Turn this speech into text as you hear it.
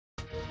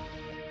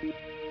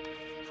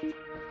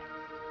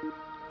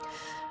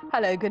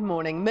Hello, good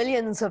morning.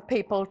 Millions of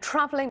people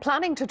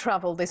planning to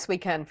travel this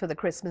weekend for the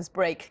Christmas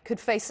break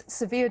could face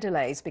severe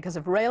delays because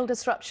of rail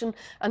disruption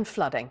and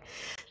flooding.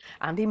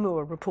 Andy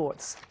Moore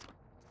reports.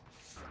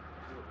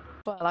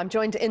 Well, I'm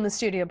joined in the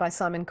studio by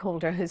Simon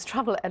Calder, who's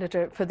travel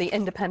editor for the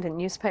Independent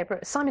newspaper.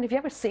 Simon, have you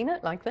ever seen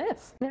it like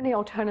this? Are there any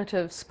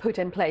alternatives put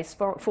in place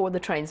for the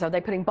trains? Are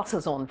they putting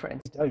buses on, for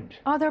instance? Don't.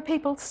 Are there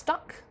people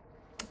stuck?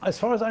 As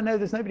far as I know,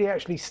 there's nobody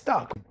actually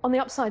stuck. On the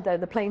upside, though,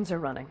 the planes are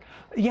running.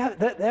 Yeah,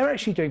 they're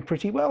actually doing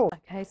pretty well.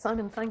 Okay,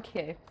 Simon, thank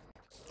you.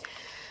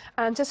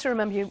 And just to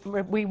remember you,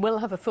 we will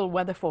have a full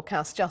weather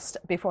forecast just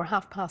before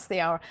half-past the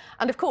hour.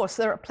 And of course,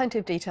 there are plenty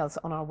of details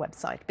on our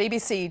website,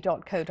 bbc.co.uk/travel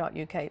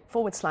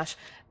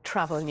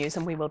news,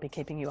 and we will be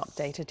keeping you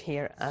updated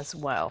here as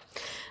well.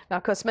 Now,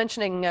 of course,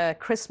 mentioning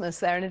Christmas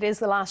there, and it is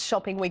the last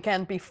shopping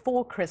weekend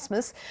before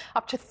Christmas.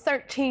 Up to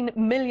 13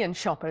 million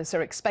shoppers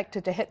are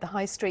expected to hit the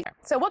high street.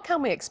 So what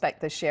can we expect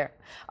this year?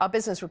 Our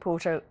business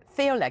reporter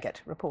Theo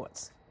Leggett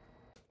reports.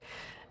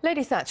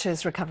 Lady Thatcher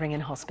is recovering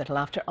in hospital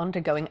after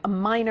undergoing a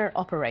minor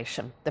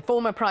operation. The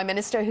former Prime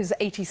Minister, who's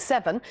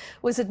 87,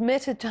 was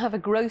admitted to have a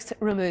growth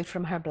removed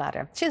from her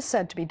bladder. She is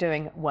said to be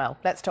doing well.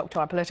 Let's talk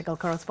to our political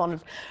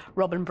correspondent,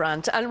 Robin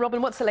Brandt. And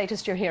Robin, what's the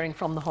latest you're hearing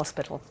from the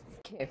hospital?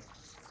 Thank you.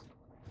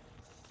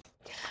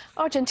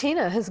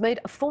 Argentina has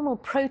made a formal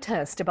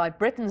protest about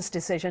Britain's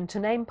decision to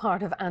name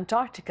part of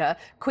Antarctica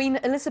Queen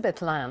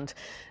Elizabeth Land.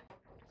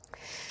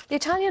 The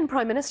Italian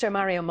Prime Minister,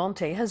 Mario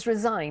Monti, has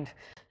resigned.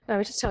 I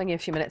was just telling you a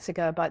few minutes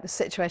ago about the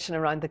situation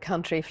around the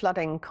country,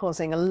 flooding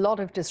causing a lot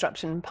of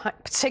disruption,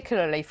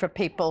 particularly for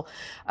people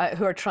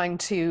who are trying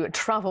to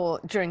travel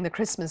during the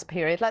Christmas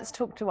period. Let's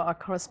talk to our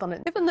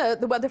correspondent. Given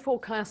the weather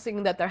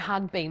forecasting that there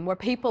had been, were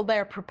people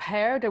there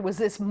prepared, or was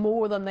this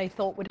more than they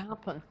thought would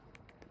happen?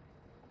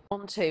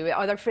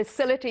 Are there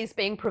facilities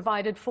being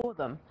provided for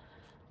them?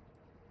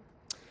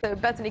 So,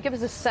 Bethany, give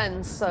us a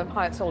sense of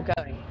how it's all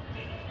going.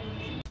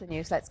 The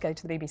news, let's go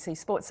to the BBC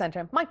Sports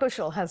Centre. Mike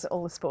Bushell has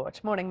all the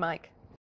sport. Morning, Mike.